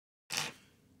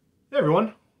Hey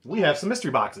everyone, we have some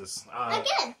mystery boxes.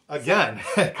 Again,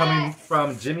 coming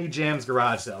from Jimmy Jam's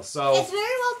Garage Sale. So it's very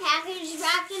well packaged,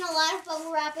 wrapped in a lot of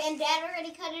bubble wrap, and Dad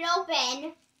already cut it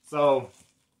open. So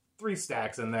 3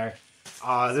 stacks in there.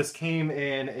 This came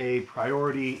in a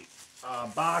priority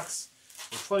box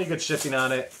with plenty of good shipping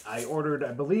on it. I ordered,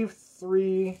 I believe,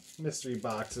 3 mystery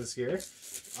boxes here,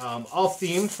 all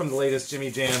themed from the latest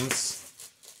Jimmy Jam's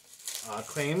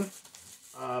claim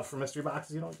for mystery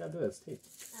boxes. You don't gotta do this tape.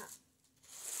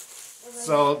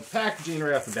 So packaging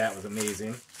right off the bat was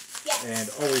amazing, and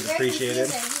always appreciated.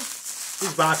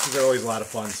 These boxes are always a lot of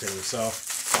fun too. So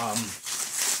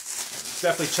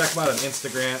definitely check them out on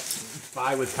Instagram.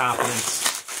 Buy with confidence.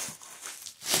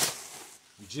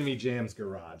 Jimmy Jam's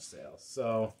Garage Sale.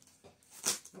 So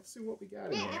let's see what we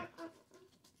got in here.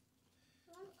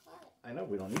 I know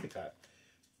we don't need to cut.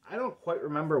 I don't quite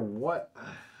remember what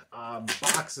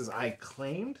boxes I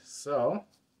claimed, so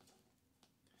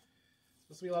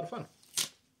it's supposed to be a lot of fun.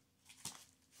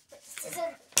 This is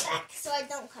back so I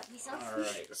don't cut myself.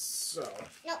 Alright, so.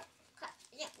 No, cut.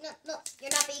 No, you're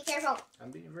not being careful.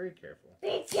 I'm being very careful.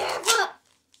 Be careful!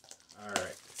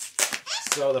 Alright.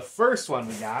 So the first one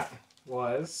we got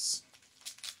was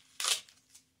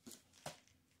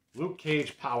Luke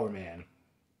Cage Power Man.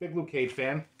 Big Luke Cage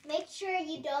fan. Make sure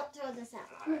you don't throw this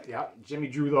out. Yeah, Jimmy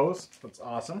drew those. That's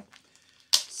awesome.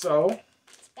 So.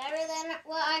 It's better than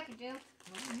what I could do.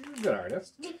 Well, you're a good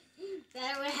artist.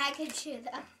 Better what I could do,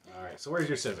 though. Alright, so where's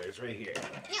your scissors? Right here.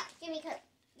 No, give me cut.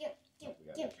 We gotta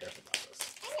be careful about this.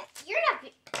 I know. You're not.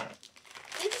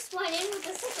 You just went in with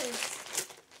the scissors.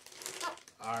 Oh.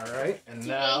 Alright, and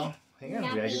now. Hang on,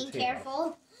 not we gotta being get tape careful.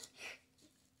 off.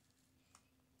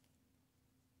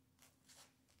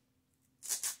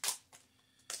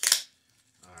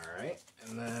 Alright,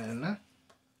 and then.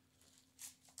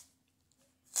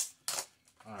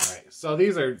 Alright, so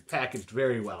these are packaged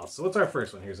very well. So what's our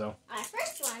first one here, Zoe? Our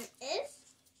first one is.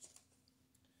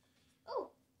 Oh,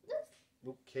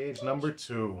 Luke Cage number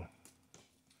 2.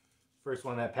 First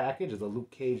one in that package is a Luke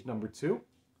Cage number 2.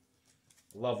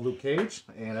 Love Luke Cage,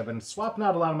 and I've been swapping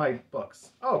out a lot of my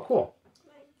books. Oh, cool.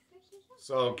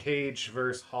 So Cage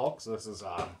vs. Hulk. So this is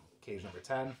Cage number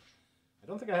 10. I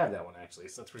don't think I have that one actually.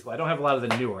 So that's pretty cool. I don't have a lot of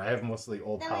the newer. I have mostly the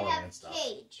old Power Man stuff.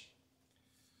 Cage.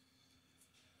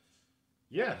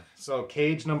 Yeah. So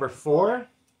Cage number 4.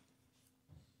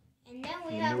 And then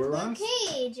we have Luke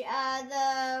Cage.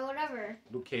 The whatever.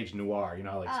 Luke Cage Noir. You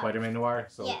know, like Spider-Man Noir.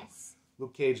 So yes.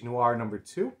 Luke Cage Noir number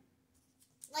 2.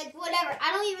 Like, whatever.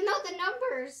 I don't even know the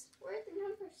numbers. Where are the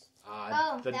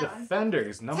numbers? The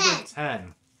Defenders, one. number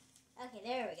 10. Okay,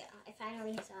 there we go. I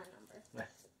finally saw a number.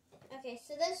 Okay,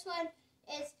 so this one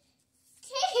is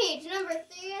Cage number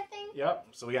 3, I think. Yep,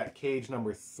 so we got Cage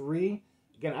number 3.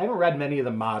 Again, I haven't read many of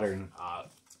the modern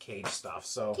Cage stuff,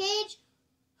 so... Cage...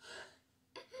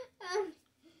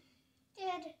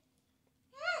 Dead.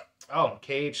 Oh,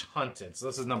 Cage Hunted. So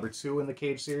this is number 2 in the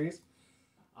Cage series.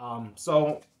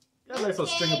 So... got a nice little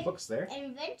string of books there.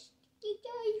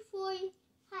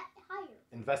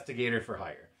 Investigator for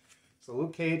Hire. So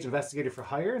Luke Cage, Investigator for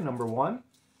Hire, number 1.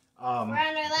 We're on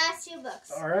our last 2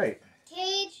 books. All right.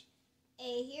 Cage,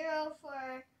 a hero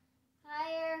for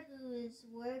hire who is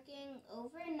working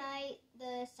overnight,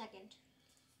 the 2nd.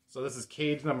 So this is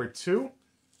Cage number 2.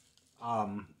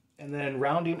 And then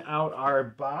rounding out our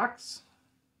box.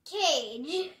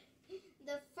 Cage,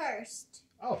 the 1st.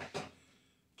 Oh,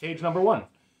 Cage number 1.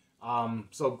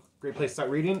 So great place to start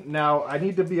reading. Now I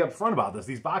need to be upfront about this.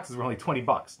 These boxes were only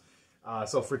 $20.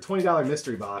 So for $20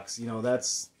 mystery box, you know,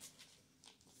 that's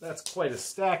quite a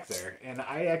stack there. And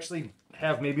I actually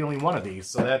have maybe only one of these,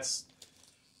 so that's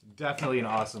definitely an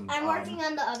awesome. I'm working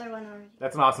on the other one already.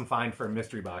 That's an awesome find for a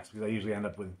mystery box because I usually end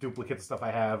up with duplicates of stuff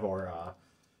I have, or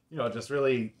you know, just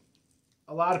really.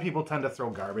 A lot of people tend to throw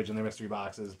garbage in their mystery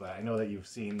boxes, but I know that you've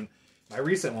seen my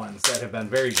recent ones that have been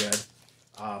very good.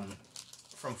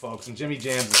 From folks, and Jimmy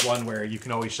Jam's is one where you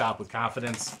can always shop with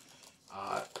confidence.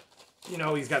 You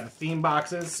know, he's got the theme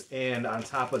boxes, and on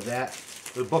top of that,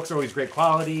 the books are always great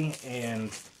quality,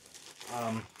 and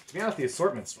to be honest, the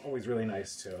assortment's always really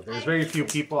nice too. There's very few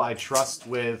people I trust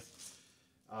with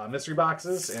mystery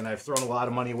boxes, and I've thrown a lot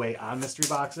of money away on mystery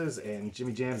boxes, and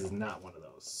Jimmy Jam's is not one of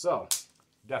those. So,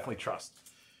 definitely trust.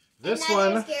 This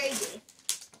one... is Gary B.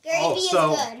 Gary B is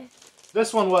good.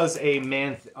 This one was a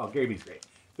man... Gary B's great.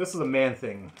 This is a Man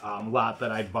Thing lot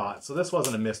that I bought, so this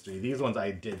wasn't a mystery. These ones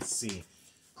I did see.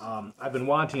 I've been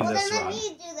wanting this run. run. Let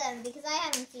me do them, because I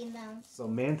haven't seen them. So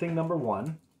Man Thing number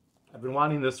 1. I've been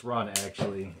wanting this run,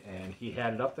 actually, and he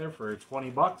had it up there for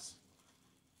 $20.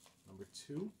 Number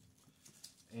 2.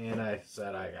 And I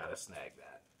said, I gotta snag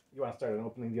that. You want to start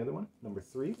opening the other one? Number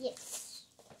 3? Yes.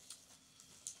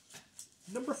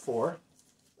 number 4.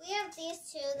 We have these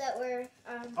two that were...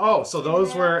 oh, so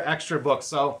those were extra books.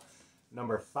 So,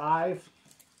 number 5.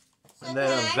 So and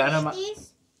then a Venom...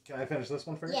 Can I finish this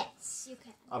one first? Yes, you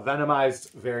can. A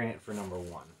Venomized variant for number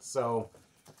 1. So,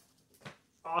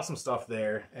 awesome stuff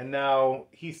there. And now,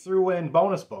 he threw in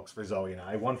bonus books for Zoe and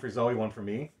I. One for Zoe, one for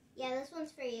me. Yeah, this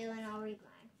one's for you, and I'll read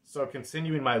mine. So,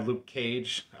 continuing my Luke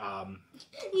Cage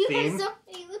you theme. have so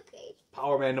many Luke Cage.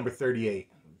 Power Man number 38.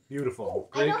 Beautiful.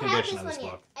 Great condition on this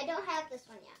book. I don't have this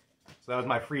one yet. So that was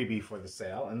my freebie for the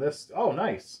sale. And this, oh,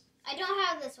 nice. I don't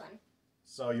have this one.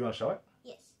 So you want to show it?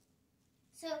 Yes.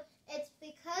 So it's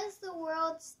because the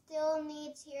world still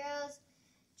needs heroes,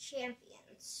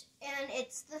 champions. And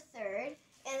it's the 3rd.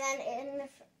 And then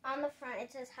on the front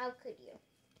it says, how could you?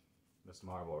 Miss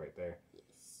Marvel right there.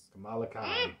 Yes. Kamala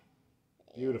Khan.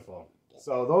 Beautiful.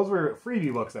 So those were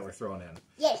freebie books that were thrown in.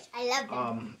 Yes, I love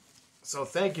them. So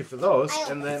thank you for those. I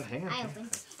and then, open. hang on.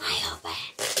 I open.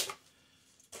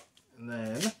 And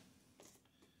then,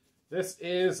 this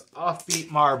is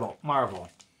Offbeat Marvel.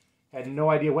 Had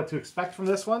no idea what to expect from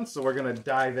this one, so we're going to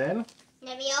dive in.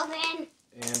 Let me open.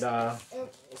 And we'll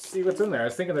see what's in there. I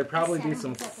was thinking there'd probably be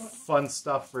some fun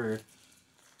stuff for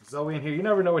Zoe in here. You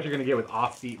never know what you're going to get with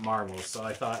Offbeat Marvel, so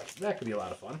I thought that could be a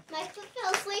lot of fun. My foot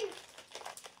fell asleep.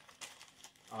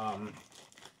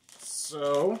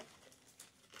 So,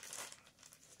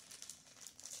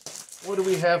 what do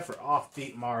we have for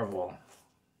Offbeat Marvel?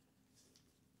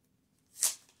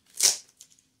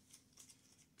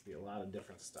 Be a lot of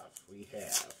different stuff. We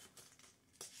have.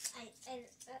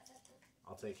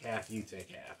 I'll take half. You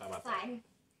take half. How about that? Fine.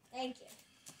 Thank you.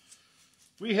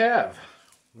 We have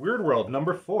Weird World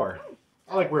number 4.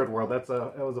 I like Weird World. That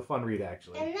was a fun read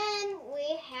actually. And then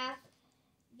we have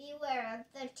Beware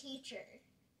of the Teacher.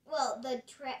 Well, the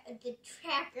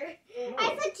tracker. Oh.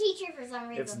 I said teacher for some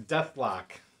reason. It's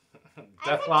Deathlock.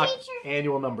 Deathlock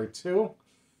annual number 2.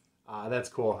 That's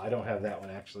cool. I don't have that one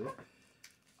actually.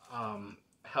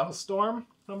 Hellstorm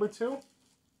number 2.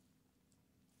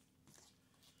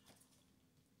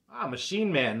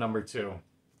 Machine Man number 2.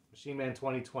 Machine Man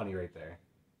 2020 right there.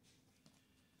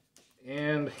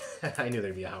 And I knew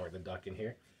there'd be a Howard the Duck in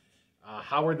here.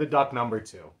 Howard the Duck number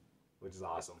 2, which is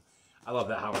awesome. I love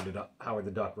that Howard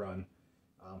the Duck run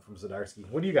from Zdarsky.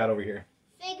 What do you got over here?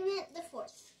 Figment the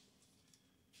 4th.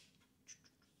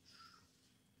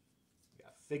 We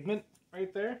got Figment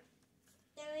right there.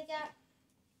 Then we got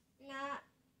Not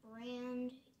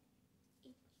Brand.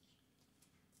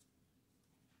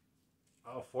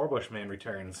 Oh, Four Bushman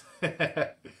returns.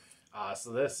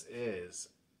 So this is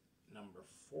number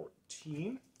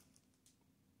 14.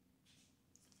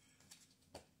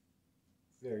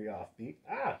 Very offbeat. We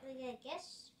got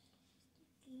Guess.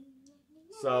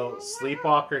 So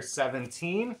Sleepwalker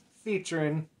 17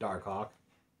 featuring Darkhawk.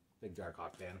 Big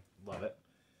Darkhawk fan. Love it.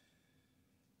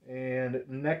 And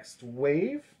Next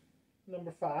Wave,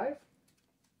 number 5.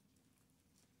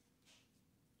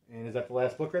 And is that the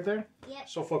last book right there? Yep.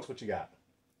 Show folks what you got.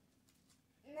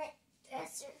 Night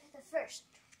Thrasher, the 1st.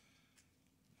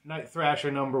 Night Thrasher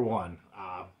number 1.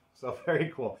 So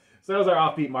very cool. So that was our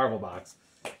Offbeat Marvel box.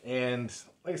 And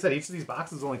like I said, each of these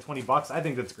boxes is only $20. I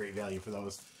think that's great value for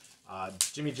those.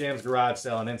 Jimmy Jam's Garage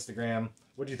Sale on Instagram.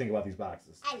 What do you think about these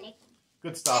boxes? I like them.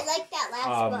 Good stuff. I like that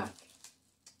last book.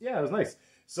 Yeah, it was nice.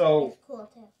 So it's cool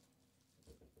too.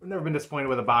 We've never been disappointed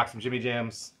with a box from Jimmy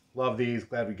Jam's. Love these.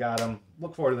 Glad we got them.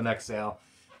 Look forward to the next sale.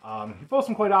 He posts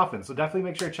them quite often, so definitely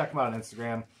make sure to check him out on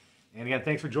Instagram. And again,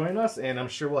 thanks for joining us, and I'm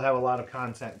sure we'll have a lot of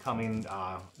content coming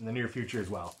in the near future as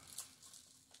well.